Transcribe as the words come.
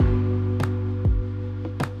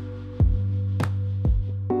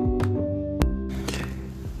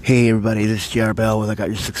Hey everybody, this is JR Bell with I Got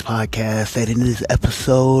Your Six Podcast, and in this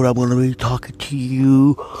episode I'm going to be talking to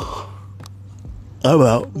you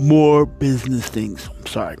about more business things,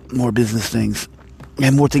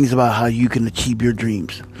 and more things about how you can achieve your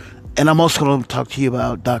dreams. And I'm also going to talk to you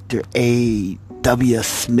about Dr. A.W.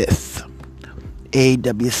 Smith.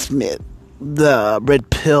 A.W. Smith, the red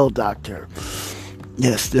pill doctor.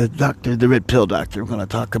 Yes, the red pill doctor. We're going to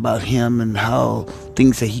talk about him and how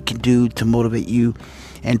things that he can do to motivate you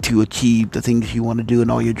and to achieve the things you want to do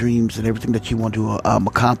and all your dreams and everything that you want to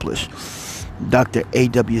accomplish. Dr.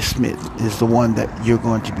 A.W. Smith is the one that you're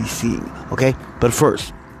going to be seeing, okay? But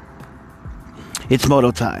first, it's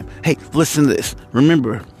moto time. Hey, listen to this.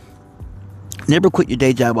 Remember, never quit your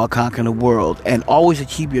day job while conquering the world, and always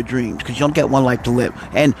achieve your dreams, because you only got one life to live.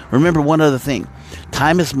 And remember one other thing.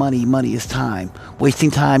 Time is money. Money is time.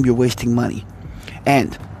 Wasting time, you're wasting money.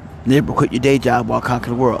 And never quit your day job while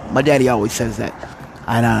conquering the world. My daddy always says that.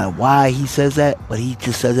 I don't know why he says that, but he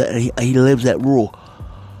just says that, and he lives that rule.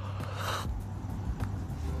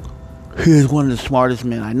 He is one of the smartest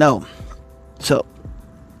men I know. So,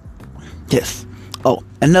 yes. Oh,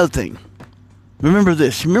 another thing. Remember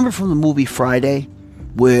this. Remember from the movie Friday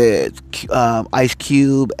with Ice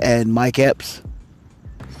Cube and Mike Epps?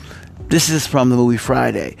 This is from the movie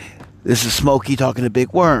Friday. This is Smokey talking to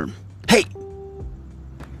Big Worm. Hey,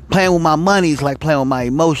 playing with my money is like playing with my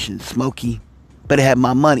emotions, Smokey. Better have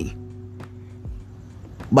my money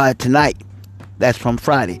by tonight. That's from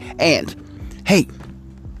Friday. And hey,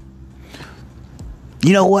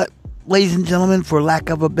 you know what, ladies and gentlemen, for lack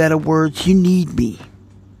of a better words, you need me.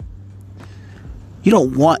 You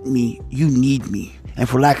don't want me, you need me. And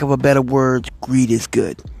for lack of a better words, greed is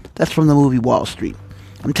good. That's from the movie Wall Street.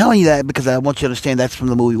 I'm telling you that because I want you to understand that's from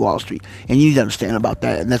the movie Wall Street. And you need to understand about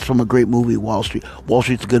that. And that's from a great movie, Wall Street. Wall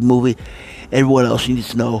Street's a good movie. Everyone else you need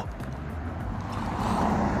to know.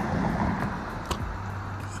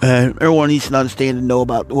 Everyone needs to understand and know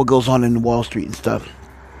about what goes on in Wall Street and stuff.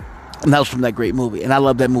 And that was from that great movie. And I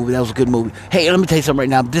love that movie. That was a good movie. Hey, let me tell you something right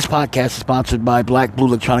now. This podcast is sponsored by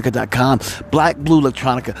BlackBlueElectronica.com. Black Blue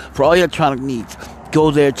Electronica. For all your electronic needs, go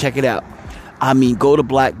there, check it out. I mean, go to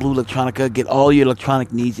Black Blue Electronica, get all your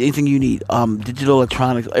electronic needs, anything you need, digital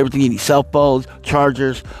electronics, everything you need, cell phones,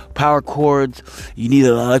 chargers, power cords. You need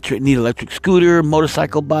an electric scooter,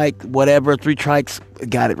 motorcycle, bike, whatever, 3 trikes,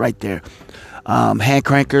 got it right there. Hand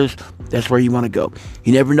crankers, that's where you want to go.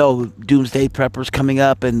 You never know, doomsday preppers coming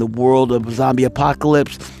up in the world of zombie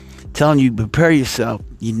apocalypse. Telling you, prepare yourself.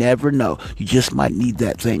 You never know. You just might need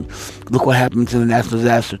that thing. Look what happens in the natural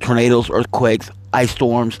disaster: tornadoes, earthquakes, ice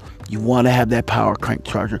storms. You want to have that power crank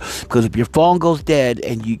charger, because if your phone goes dead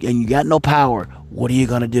and you got no power, what are you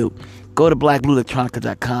gonna do? Go to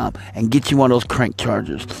BlackBlueElectronica.com and get you one of those crank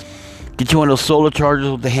chargers. Get you one of those solar chargers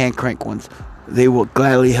with the hand crank ones. They will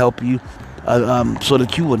gladly help you. So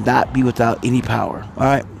that you will not be without any power. All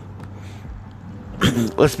right,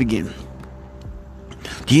 let's begin.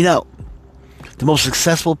 Do you know the most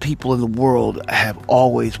successful people in the world have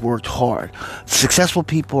always worked hard? Successful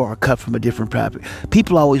people are cut from a different fabric.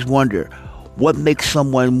 People always wonder what makes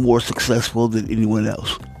someone more successful than anyone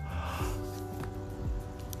else.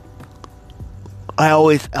 I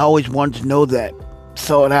always wanted to know that.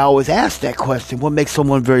 So, and I always ask that question, what makes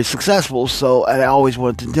someone very successful? So, and I always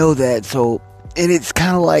wanted to know that. So, and it's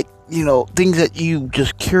kind of like, things that you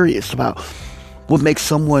just curious about. What makes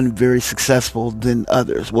someone very successful than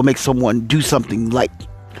others? What makes someone do something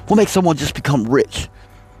what makes someone just become rich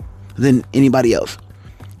than anybody else?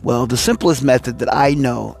 Well, the simplest method that I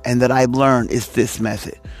know and that I've learned is this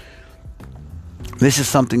method. This is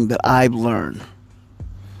something that I've learned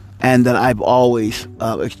and that I've always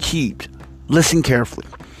achieved. Listen carefully.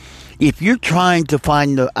 If you're trying to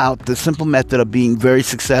find out the simple method of being very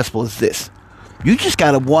successful, is this. You just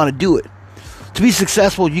got to want to do it. To be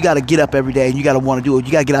successful, you got to get up every day and you got to want to do it.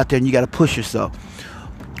 You got to get out there and you got to push yourself.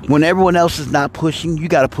 When everyone else is not pushing, you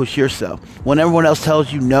got to push yourself. When everyone else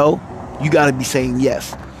tells you no, you got to be saying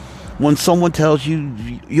yes. When someone tells you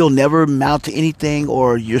you'll never amount to anything,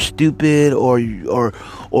 or you're stupid, or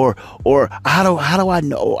how do I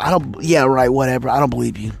know? Yeah, right, whatever. I don't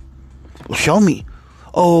believe you. Well, show me.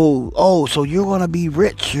 Oh, so you're going to be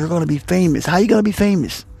rich. You're going to be famous. How you going to be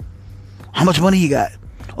famous? How much money you got?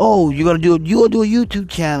 Oh, you're going to do a YouTube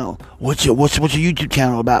channel. What's your YouTube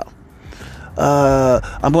channel about?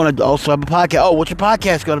 I'm going to also have a podcast. Oh, what's your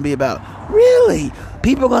podcast going to be about? Really?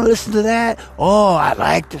 People are going to listen to that? Oh, I'd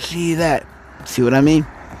like to see that. See what I mean?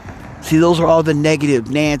 See, those are all the negative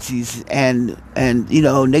Nancys and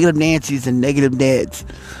negative Nancys and negative Neds.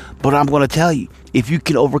 But I'm going to tell you, if you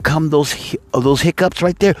can overcome those hiccups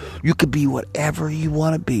right there, you could be whatever you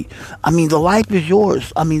want to be. I mean, the life is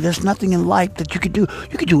yours. I mean, there's nothing in life that you could do.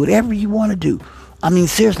 You could do whatever you want to do. I mean,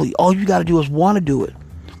 seriously, all you got to do is want to do it.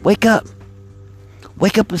 Wake up.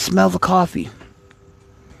 Wake up and smell the coffee.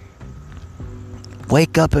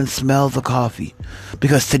 Wake up and smell the coffee.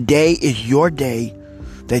 Because today is your day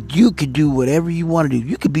that you could do whatever you want to do.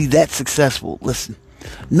 You could be that successful. Listen,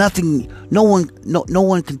 no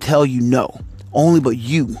one can tell you no. Only but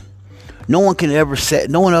you. No one can ever say,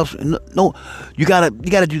 no one else, no, you gotta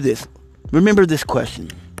do this. Remember this question.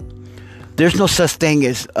 There's no such thing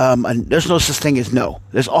as no.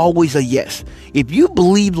 There's always a yes. If you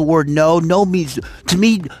believe the word no means, to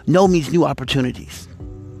me, no means new opportunities.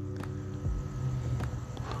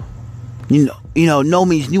 No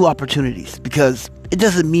means new opportunities, because it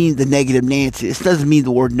doesn't mean the negative Nancy. It doesn't mean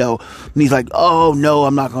the word no. It means like, oh no,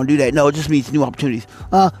 I'm not going to do that. No, it just means new opportunities.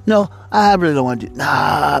 No, I really don't want to do.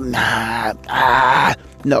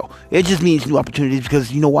 No, it just means new opportunities,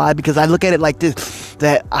 because you know why? Because I look at it like this,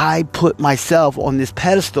 that I put myself on this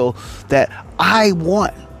pedestal that I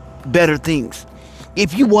want better things.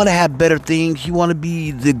 If you want to have better things, you want to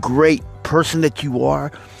be the great person that you are,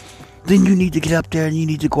 then you need to get up there and you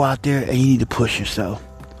need to go out there and you need to push yourself.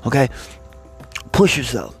 Okay? Push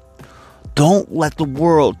yourself. Don't let the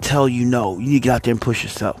world tell you no. You need to get out there and push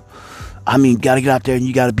yourself. I mean, got to get out there and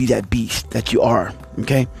you got to be that beast that you are.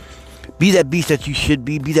 Okay? Be that beast that you should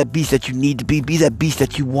be. Be that beast that you need to be. Be that beast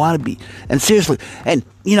that you want to be. And seriously, and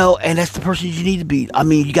that's the person you need to be. I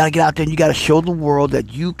mean, you got to get out there and you got to show the world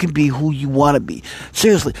that you can be who you want to be.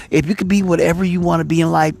 Seriously, if you can be whatever you want to be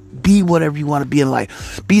in life, be whatever you want to be in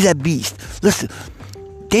life. Be that beast. Listen,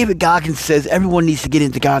 David Goggins says everyone needs to get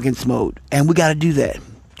into Goggins mode, and we got to do that.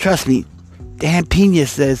 Trust me. Dan Pena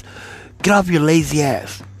says, get off your lazy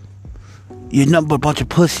ass. You're nothing but a bunch of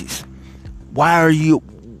pussies. Why are you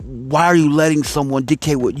letting someone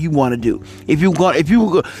dictate what you want to do? If you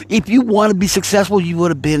want to be successful, you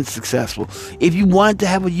would have been successful. If you wanted to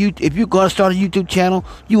have if you're going to start a YouTube channel,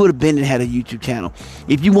 you would have been and had a YouTube channel.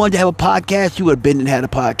 If you wanted to have a podcast, you would have been and had a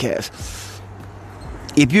podcast.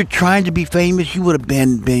 If you're trying to be famous, you would have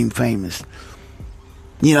been being famous.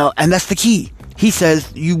 And that's the key. He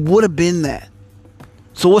says you would have been that.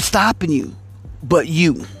 So what's stopping you? But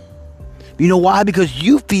you. You know why? Because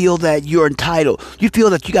you feel that you're entitled. You feel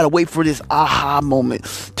that you got to wait for this aha moment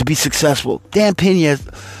to be successful. Dan Pena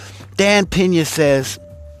says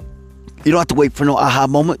you don't have to wait for no aha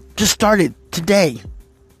moment. Just start it today.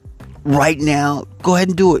 Right now. Go ahead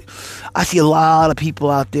and do it. I see a lot of people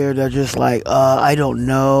out there that are just like, I don't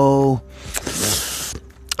know.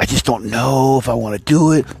 I just don't know if I want to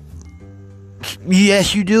do it.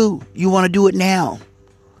 Yes, you do. You want to do it now.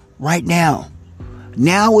 Right now.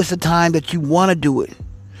 Now is the time that you want to do it.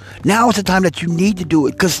 Now is the time that you need to do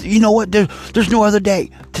it. Because you know what? There's no other day.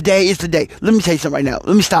 Today is the day. Let me tell you something right now.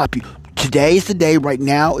 Let me stop you. Today is the day. Right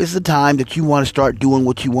now is the time that you want to start doing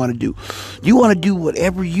what you want to do. You want to do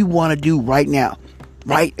whatever you want to do right now.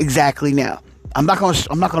 Right? Exactly now. I'm not gonna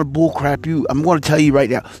bullcrap you. I'm going to tell you right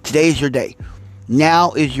now. Today is your day.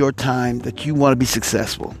 Now is your time that you want to be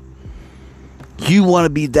successful. You want to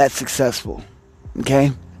be that successful.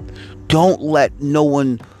 Okay? Don't let no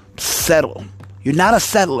one settle. You're not a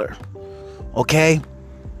settler, okay?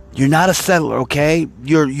 You're not a settler, okay?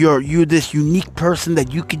 You're this unique person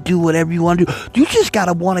that you can do whatever you want to do. You just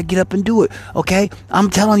gotta want to get up and do it, okay? I'm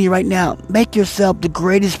telling you right now, make yourself the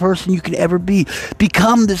greatest person you can ever be.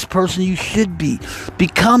 Become this person you should be.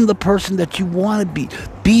 Become the person that you want to be.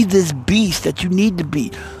 Be this beast that you need to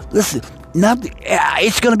be. Listen.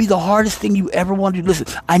 It's going to be the hardest thing you ever want to do. Listen,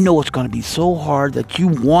 I know it's going to be so hard that you're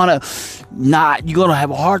going to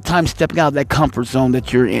have a hard time stepping out of that comfort zone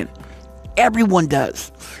that you're in. Everyone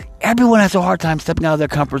does. Everyone has a hard time stepping out of their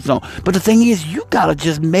comfort zone. But the thing is, you got to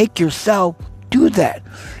just make yourself do that.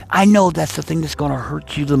 I know that's the thing that's going to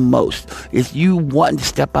hurt you the most, is you wanting to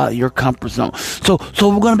step out of your comfort zone. So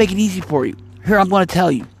we're going to make it easy for you. Here, I'm going to tell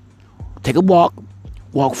you. Take a walk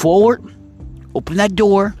forward, open that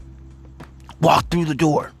door, walk through the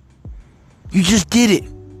door. You just did it.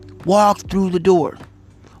 Walk through the door.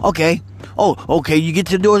 Okay. Oh, okay. You get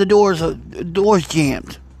to the door. The door's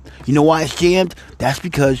jammed. You know why it's jammed? That's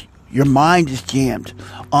because your mind is jammed.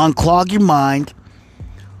 Unclog your mind.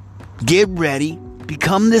 Get ready.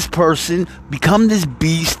 Become this person. Become this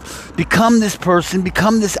beast. Become this person.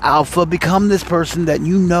 Become this alpha. Become this person that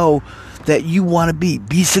you know that you want to be.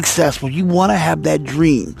 Be successful. You want to have that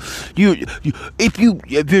dream. If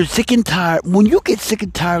you're sick and tired, when you get sick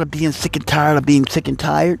and tired of being sick and tired of being sick and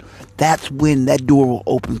tired, that's when that door will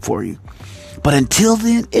open for you. But until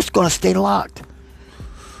then, it's going to stay locked.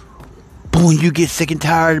 But when you get sick and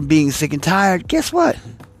tired of being sick and tired, guess what?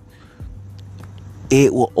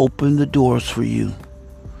 It will open the doors for you.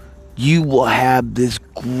 You will have this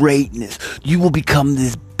greatness. You will become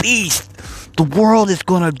this beast. The world is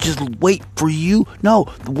going to just wait for you. No,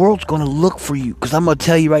 the world's going to look for you. Because I'm going to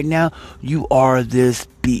tell you right now, you are this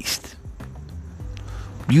beast.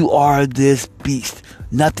 You are this beast.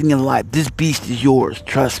 Nothing in life. This beast is yours.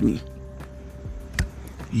 Trust me.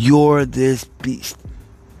 You're this beast.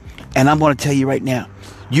 And I'm going to tell you right now,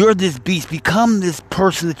 you're this beast. Become this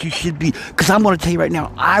person that you should be. Because I'm going to tell you right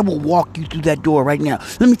now, I will walk you through that door right now.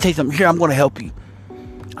 Let me tell you something. Here, I'm going to help you.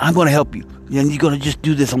 I'm going to help you. And you're going to just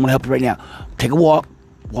do this. I'm going to help you right now. Take a walk.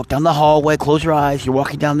 Walk down the hallway. Close your eyes. You're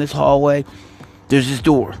walking down this hallway. There's this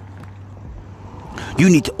door. You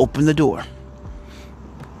need to open the door.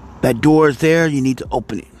 That door is there. You need to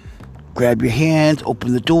open it. Grab your hands.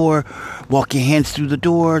 Open the door. Walk your hands through the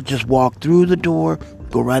door. Just walk through the door.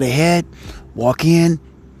 Go right ahead. Walk in.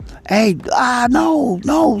 Hey,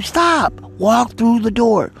 no, stop. Walk through the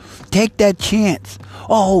door. Take that chance.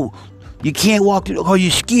 Oh, you can't walk through because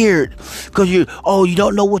you're scared. Because you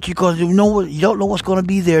don't know what you're going to do. You don't know what's going to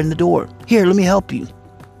be there in the door. Here, let me help you.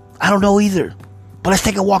 I don't know either. But let's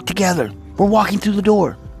take a walk together. We're walking through the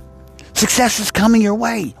door. Success is coming your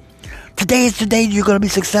way. Today is the day you're going to be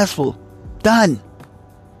successful. Done.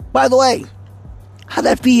 By the way, how'd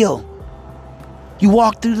that feel? You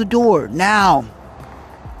walk through the door. Now,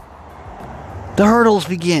 the hurdles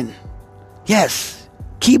begin. Yes.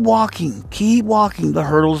 Keep walking. Keep walking. The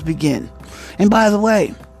hurdles begin. And by the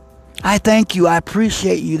way, I thank you. I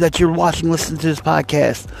appreciate you that you're watching, listening to this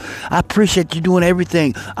podcast. I appreciate you doing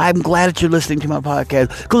everything. I'm glad that you're listening to my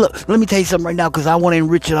podcast. Look, let me tell you something right now because I want to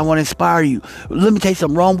enrich it. I want to inspire you. Let me tell you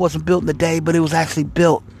something. Rome wasn't built in a day, but it was actually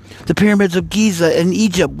built. The pyramids of Giza in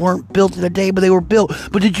Egypt weren't built in a day, but they were built.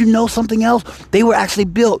 But did you know something else? They were actually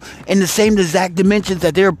built in the same exact dimensions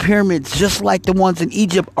that there are pyramids, just like the ones in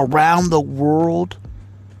Egypt, around the world.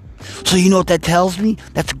 So you know what that tells me?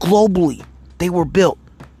 That's globally. They were built.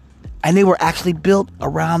 And they were actually built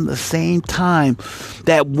around the same time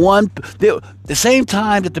the same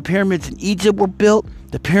time that the pyramids in Egypt were built,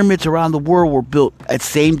 the pyramids around the world were built at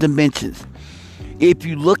same dimensions. If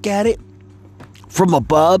you look at it from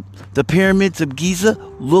above, the pyramids of Giza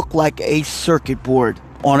look like a circuit board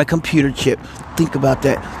on a computer chip. Think about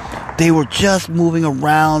that. They were just moving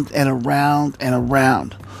around and around and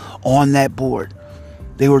around on that board.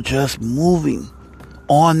 They were just moving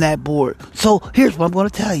on that board. So here's what I'm going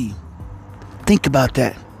to tell you. Think about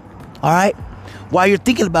that. All right? While you're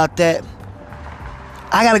thinking about that,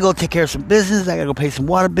 I got to go take care of some business. I got to go pay some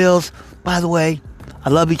water bills. By the way, I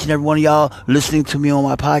love each and every one of y'all listening to me on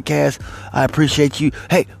my podcast. I appreciate you.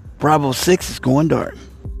 Hey, Bravo 6 is going dark.